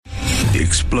the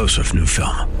explosive new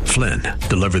film, Flynn,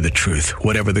 Deliver the Truth,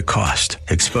 Whatever the Cost,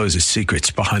 exposes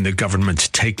secrets behind the government's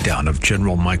takedown of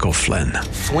General Michael Flynn.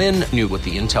 Flynn knew what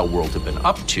the intel world had been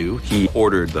up to. He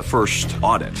ordered the first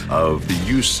audit of the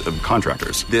use of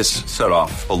contractors. This set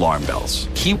off alarm bells.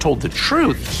 He told the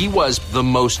truth. He was the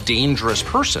most dangerous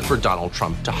person for Donald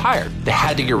Trump to hire. They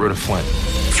had to get rid of Flynn.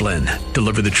 Flynn,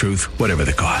 Deliver the Truth, Whatever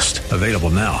the Cost. Available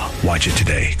now. Watch it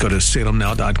today. Go to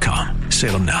salemnow.com.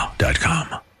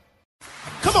 salemnow.com.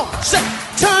 Come on, say,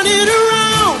 turn it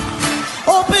around.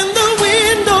 Open the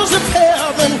windows of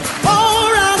heaven.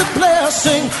 Pour out a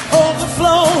blessing,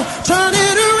 overflow. Turn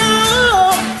it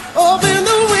around. Open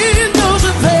the windows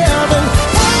of heaven.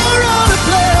 Pour out a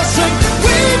blessing.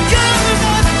 We've got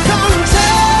enough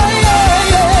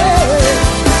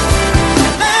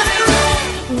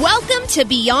contagion. Welcome to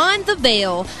Beyond the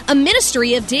Veil, a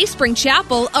ministry of Dayspring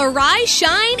Chapel. Arise,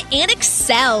 shine, and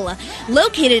excel.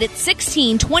 Located at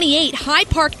 1628 Hyde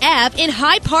Park Ave in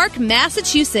Hyde Park,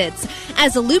 Massachusetts.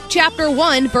 As Luke chapter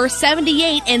 1, verse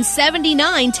 78 and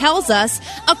 79 tells us,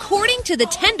 according to the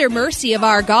tender mercy of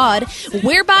our God,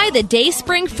 whereby the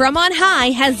dayspring from on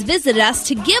high has visited us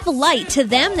to give light to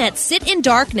them that sit in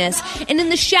darkness and in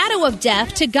the shadow of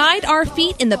death, to guide our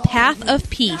feet in the path of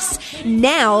peace.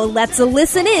 Now let's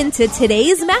listen in to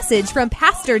today's message from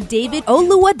Pastor David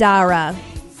Oluwadara.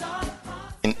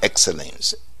 In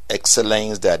excellence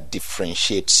that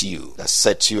differentiates you, that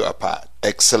sets you apart.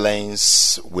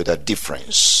 Excellence with a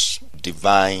difference,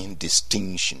 divine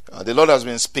distinction. The Lord has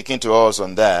been speaking to us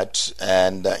on that,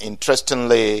 and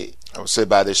interestingly, I would say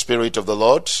by the Spirit of the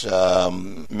Lord,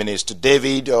 Minister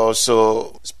David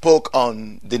also spoke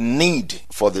on the need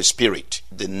for the Spirit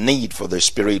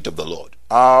of the Lord.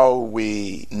 How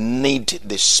we need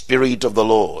the Spirit of the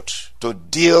Lord to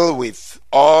deal with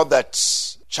all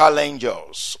that challenge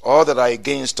us, all that are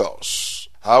against us.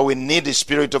 How we need the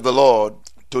Spirit of the Lord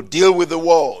to deal with the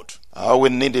world. How we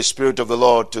need the Spirit of the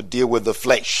Lord to deal with the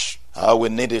flesh. How we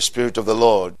need the Spirit of the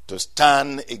Lord to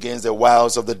stand against the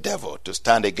wiles of the devil, to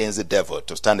stand against the devil,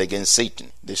 to stand against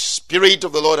Satan. The Spirit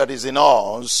of the Lord that is in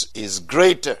us is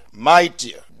greater,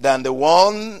 mightier than the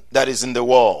one that is in the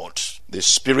world. The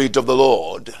Spirit of the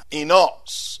Lord in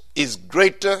us is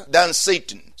greater than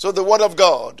Satan. So the Word of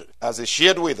God, as He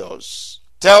shared with us,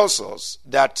 tells us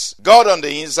that God on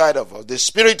the inside of us, the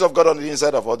Spirit of God on the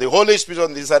inside of us, the Holy Spirit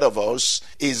on the inside of us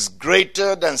is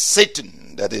greater than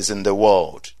Satan that is in the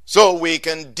world. So we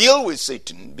can deal with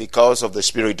Satan because of the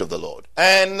Spirit of the Lord.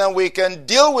 And we can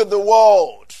deal with the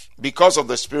world because of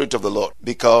the Spirit of the Lord.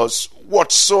 Because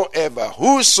whosoever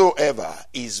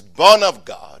is born of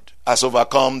God has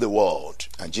overcome the world.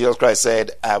 And Jesus Christ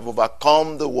said, I have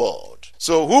overcome the world.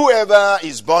 So whoever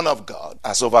is born of God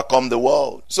has overcome the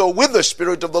world. So with the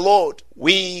Spirit of the Lord,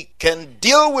 we can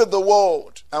deal with the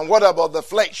world. And what about the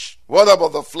flesh? What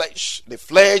about the flesh? The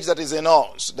flesh that is in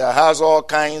us, that has all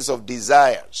kinds of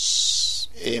desires.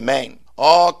 Amen.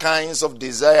 All kinds of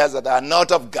desires that are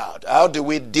not of God. How do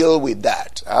we deal with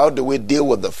that? How do we deal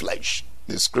with the flesh?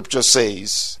 The scripture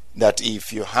says that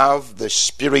if you have the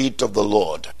Spirit of the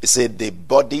Lord, it said the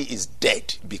body is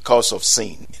dead because of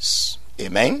sins.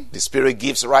 Amen. The Spirit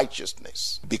gives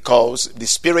righteousness because the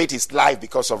Spirit is life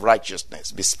because of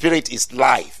righteousness. The Spirit is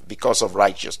life because of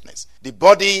righteousness. The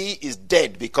body is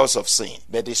dead because of sin,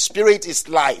 but the Spirit is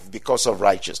life because of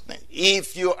righteousness.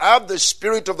 If you have the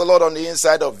Spirit of the Lord on the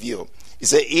inside of you, He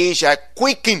said, He shall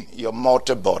quicken your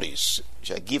mortal bodies. He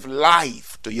shall give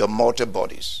life to your mortal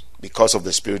bodies because of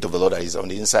the Spirit of the Lord that is on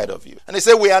the inside of you. And He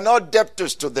said, we are not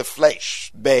debtors to the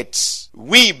flesh, but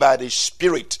we by the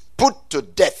Spirit put to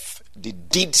death the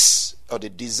deeds or the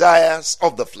desires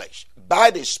of the flesh. By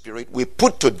the Spirit, we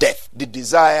put to death the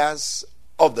desires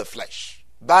of the flesh.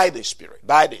 By the Spirit.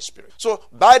 So,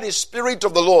 by the Spirit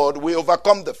of the Lord, we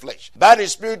overcome the flesh. By the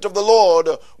Spirit of the Lord,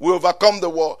 we overcome the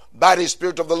world. By the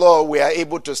Spirit of the Lord, we are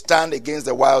able to stand against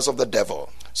the wiles of the devil.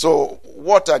 So,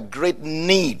 what a great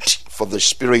need for the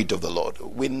Spirit of the Lord.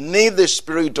 We need the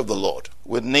Spirit of the Lord.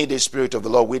 We need the Spirit of the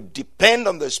Lord. We depend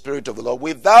on the Spirit of the Lord.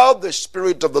 Without the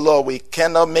Spirit of the Lord, we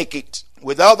cannot make it.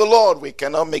 Without the Lord, we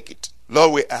cannot make it.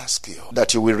 Lord, we ask you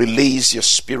that you will release your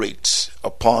Spirit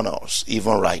upon us,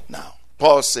 even right now.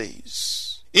 Paul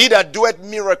says, he that doeth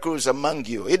miracles among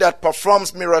you, he that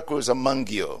performs miracles among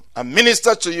you, and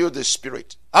minister to you the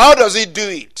Spirit. How does he do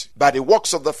it? By the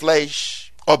works of the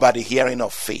flesh or by the hearing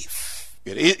of faith?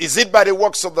 Is it by the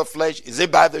works of the flesh? Is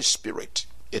it by the Spirit?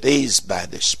 It is by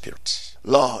the Spirit.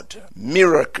 Lord,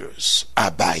 miracles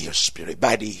are by your Spirit,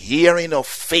 by the hearing of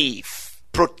faith,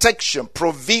 protection,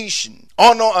 provision,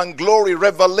 honor and glory,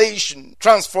 revelation,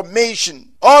 transformation.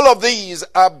 All of these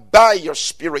are by your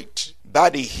Spirit. by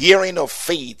the hearing of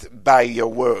faith by your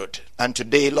word. And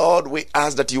today, Lord, we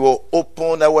ask that you will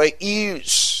open our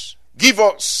ears. Give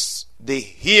us the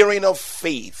hearing of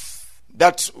faith,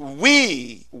 that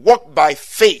we walk by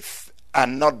faith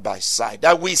and not by sight,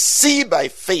 that we see by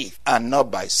faith and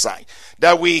not by sight,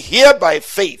 that we hear by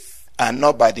faith and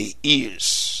not by the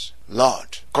ears.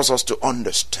 Lord, cause us to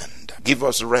understand. Give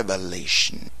us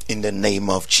revelation in the name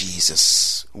of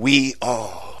Jesus. We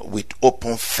are with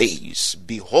open face,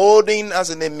 beholding as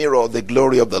in a mirror the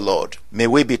glory of the Lord. May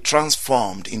we be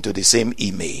transformed into the same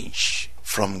image,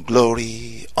 from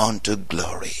glory unto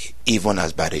glory, even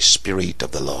as by the Spirit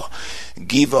of the Lord.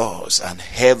 Give us an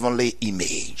heavenly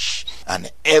image, an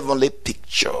heavenly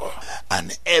picture,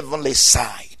 an heavenly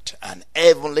sight, an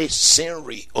heavenly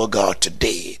scenery, O God,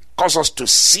 today. Cause us to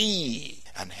see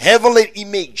an heavenly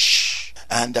image,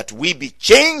 and that we be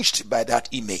changed by that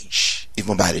image,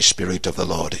 even by the Spirit of the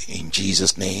Lord. In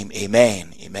Jesus' name,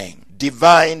 amen. Amen.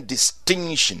 Divine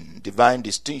distinction.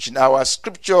 Our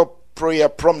scripture prayer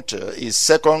prompter is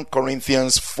 2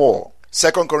 Corinthians 4.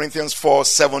 2 Corinthians 4,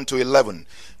 7 to 11.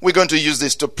 We're going to use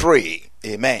this to pray.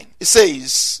 Amen. It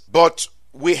says, but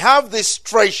we have this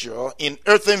treasure in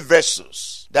earthen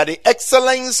vessels, that the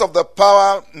excellence of the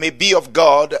power may be of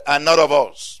God and not of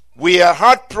us. We are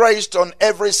hard pressed on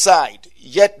every side,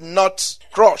 yet not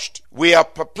crushed. We are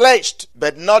perplexed,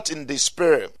 but not in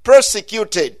despair.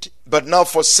 Persecuted, but not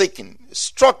forsaken.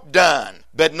 Struck down,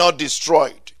 but not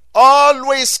destroyed.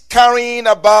 Always carrying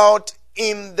about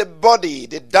in the body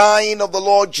the dying of the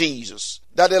Lord Jesus,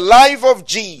 that the life of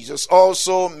Jesus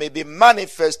also may be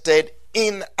manifested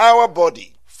in our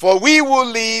body. For we who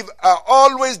live are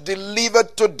always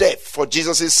delivered to death for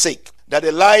Jesus' sake, that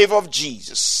the life of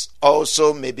Jesus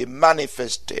also may be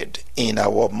manifested in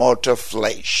our mortal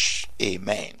flesh.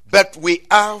 Amen. But we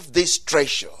have this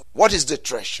treasure. What is the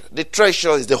treasure? The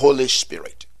treasure is the Holy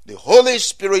Spirit. The Holy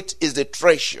Spirit is the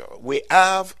treasure we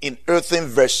have in earthen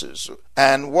vessels.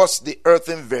 And what's the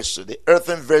earthen vessel? The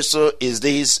earthen vessel is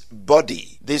this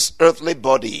body, this earthly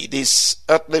body, this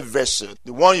earthly vessel,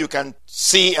 the one you can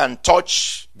see and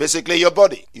touch, basically your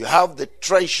body. You have the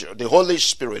treasure, the Holy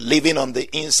Spirit living on the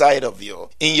inside of you,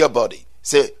 in your body.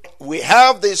 So we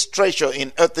have this treasure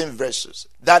in earthen vessels,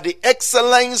 that the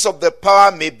excellence of the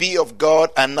power may be of God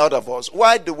and not of us.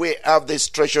 Why do we have this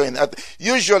treasure in earth?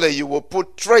 Usually you will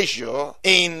put treasure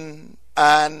in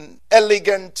an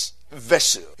elegant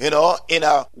vessel, in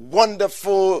a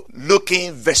wonderful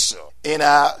looking vessel, in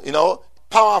a,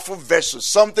 powerful vessel,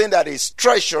 something that is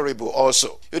treasurable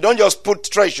also. You don't just put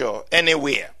treasure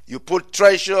anywhere. You put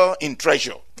treasure in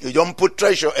treasure. You don't put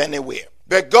treasure anywhere.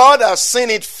 But God has seen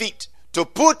it fit to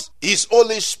put His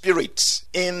Holy Spirit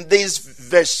in this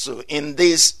vessel, in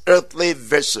this earthly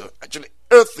vessel, actually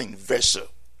earthen vessel.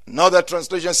 Another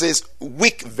translation says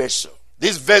weak vessel.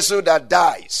 This vessel that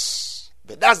dies.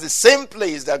 But that's the same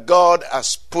place that God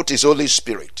has put His Holy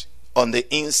Spirit, on the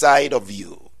inside of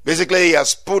you. Basically, He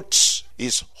has put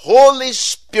His Holy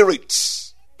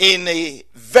Spirit in a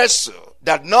vessel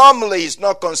that normally is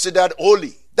not considered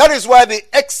holy. That is why the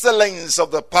excellence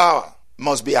of the power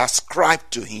must be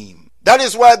ascribed to Him. That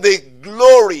is why the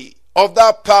glory of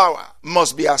that power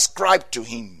must be ascribed to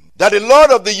Him. That the Lord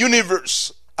of the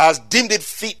universe has deemed it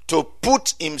fit to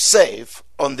put Himself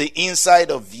on the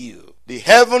inside of you. The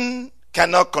heaven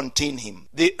cannot contain Him.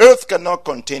 The earth cannot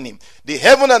contain Him. The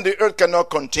heaven and the earth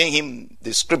cannot contain Him,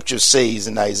 the scripture says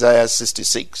in Isaiah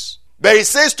 66. But He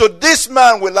says, to this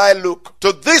man will I look.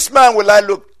 To this man will I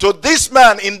look. To this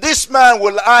man, in this man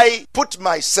will I put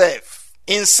myself.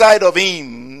 Inside of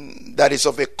him that is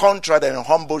of a contrite and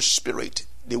humble spirit,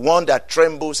 the one that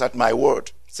trembles at my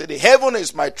word. Say, the heaven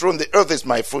is my throne, the earth is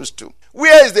my footstool.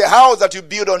 Where is the house that you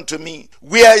build unto me?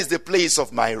 Where is the place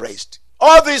of my rest?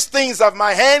 All these things have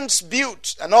my hands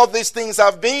built, and all these things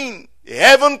have been. The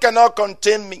heaven cannot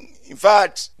contain me. In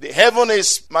fact, the heaven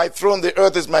is my throne, the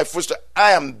earth is my footstool.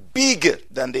 I am bigger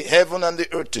than the heaven and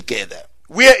the earth together.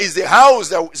 Where is the house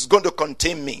that is going to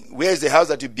contain me? Where is the house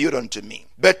that you build unto me?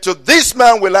 But to this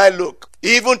man will I look,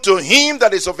 even to him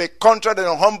that is of a contrite and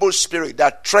a humble spirit,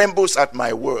 that trembles at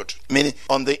my word. Meaning,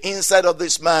 on the inside of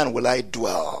this man will I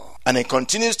dwell. And he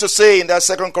continues to say in that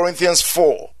 2 Corinthians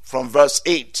 4, from verse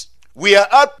 8, we are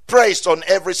hard pressed on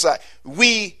every side.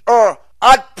 We are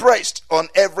hard pressed on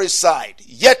every side,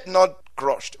 yet not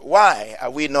crushed. Why are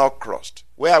we not crushed?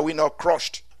 Where are we not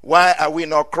crushed? Why are we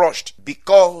not crushed?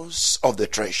 Because of the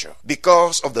treasure,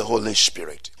 because of the Holy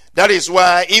Spirit. That is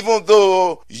why, even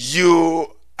though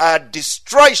you are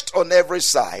distressed on every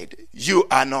side, you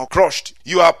are not crushed.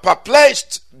 You are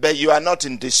perplexed, but you are not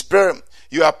in despair.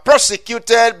 You are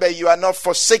persecuted, but you are not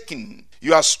forsaken.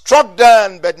 You are struck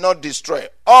down but not destroyed.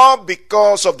 All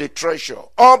because of the treasure.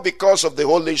 All because of the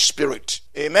Holy Spirit.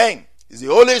 Amen. It's the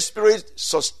Holy Spirit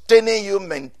sustaining you,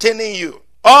 maintaining you.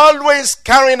 Always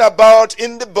carrying about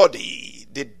in the body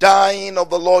the dying of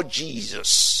the Lord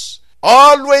Jesus.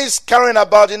 Always carrying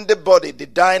about in the body the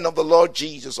dying of the Lord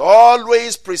Jesus.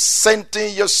 Always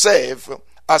presenting yourself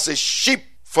as a sheep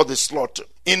for the slaughter.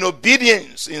 In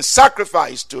obedience, in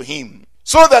sacrifice to Him.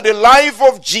 So that the life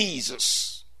of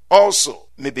Jesus also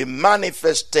may be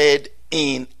manifested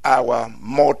in our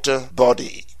mortal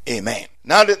body. Amen.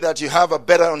 Now that you have a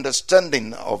better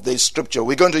understanding of this scripture,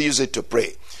 we're going to use it to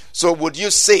pray. So would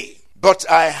you say, but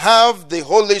I have the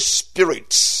Holy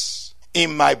Spirit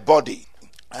in my body.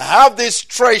 I have this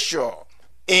treasure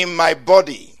in my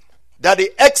body, that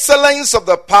the excellence of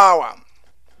the power,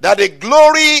 that the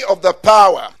glory of the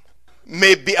power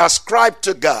may be ascribed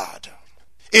to God.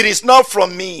 It is not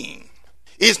from me.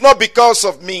 It's not because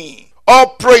of me.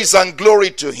 All praise and glory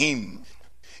to Him.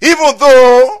 Even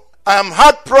though I am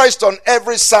hard pressed on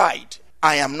every side,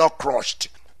 I am not crushed.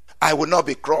 I will not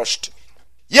be crushed.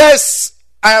 Yes,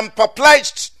 I am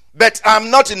perplexed, but I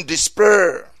am not in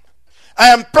despair. I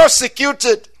am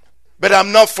persecuted, but I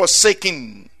am not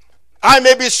forsaken. I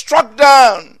may be struck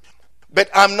down, but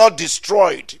I am not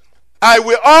destroyed. I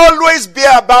will always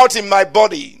bear about in my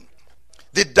body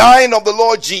the dying of the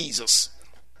Lord Jesus,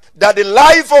 that the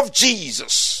life of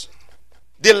Jesus,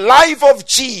 the life of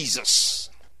Jesus,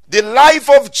 the life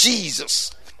of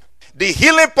Jesus, the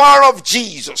healing power of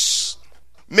Jesus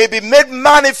may be made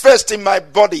manifest in my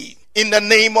body in the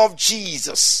name of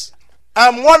Jesus.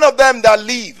 I'm one of them that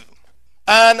live,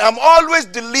 and I'm always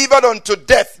delivered unto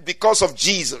death because of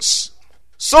Jesus,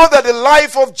 so that the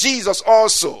life of Jesus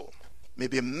also may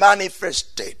be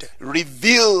manifested,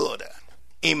 revealed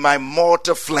in my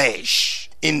mortal flesh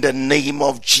in the name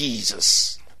of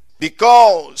Jesus.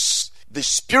 Because the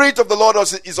Spirit of the Lord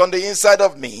is on the inside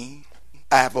of me,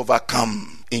 I have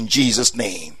overcome in Jesus'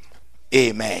 name.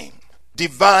 Amen.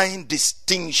 Divine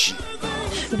distinction.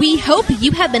 We hope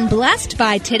you have been blessed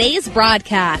by today's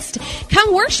broadcast.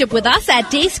 Come worship with us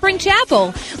at Dayspring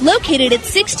Chapel, located at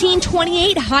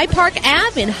 1628 High Park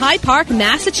Ave in High Park,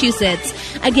 Massachusetts.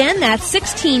 Again, that's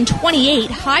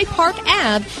 1628 High Park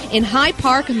Ave in High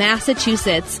Park,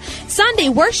 Massachusetts. Sunday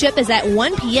worship is at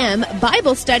 1 p.m.,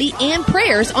 Bible study and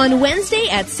prayers on Wednesday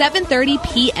at 7:30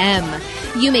 p.m.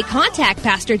 You may contact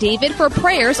Pastor David for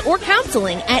prayers or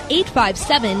counseling at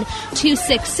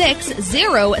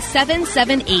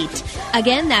 857-266-0778.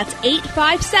 Again, that's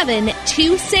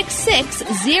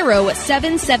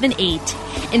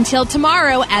 857-266-0778. Until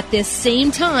tomorrow at this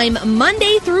same time,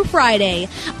 Monday through Friday,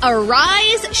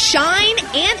 arise, shine,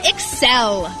 and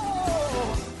excel.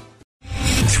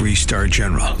 3-star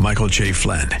General Michael J.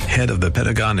 Flynn, head of the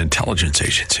Pentagon Intelligence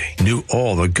Agency, knew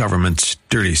all the government's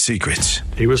dirty secrets.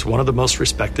 He was one of the most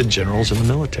respected generals in the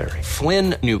military.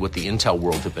 Flynn knew what the intel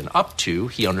world had been up to.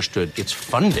 He understood its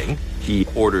funding. He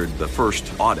ordered the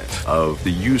first audit of the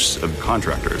use of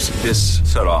contractors. This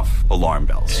set off alarm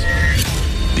bells.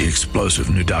 The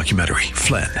explosive new documentary,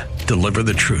 Flynn, Deliver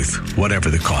the Truth, Whatever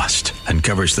the Cost,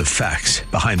 uncovers the facts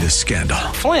behind this scandal.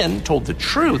 Flynn told the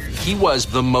truth. He was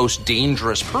the most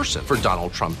dangerous person for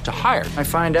Donald Trump to hire. I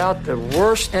find out the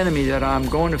worst enemy that I'm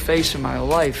going to face in my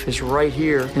life is right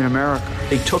here in America.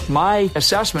 They took my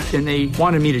assessment and they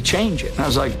wanted me to change it. And I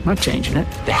was like, I'm not changing it.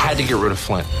 They had to get rid of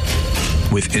Flynn.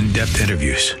 With in-depth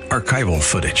interviews, archival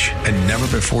footage, and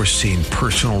never-before-seen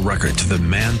personal records of the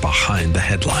man behind the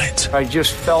headlines. I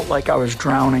just felt like I was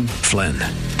drowning. Flynn,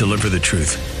 Deliver the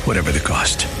Truth, Whatever the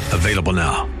Cost. Available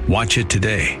now. Watch it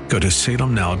today. Go to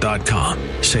salemnow.com.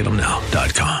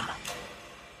 salemnow.com.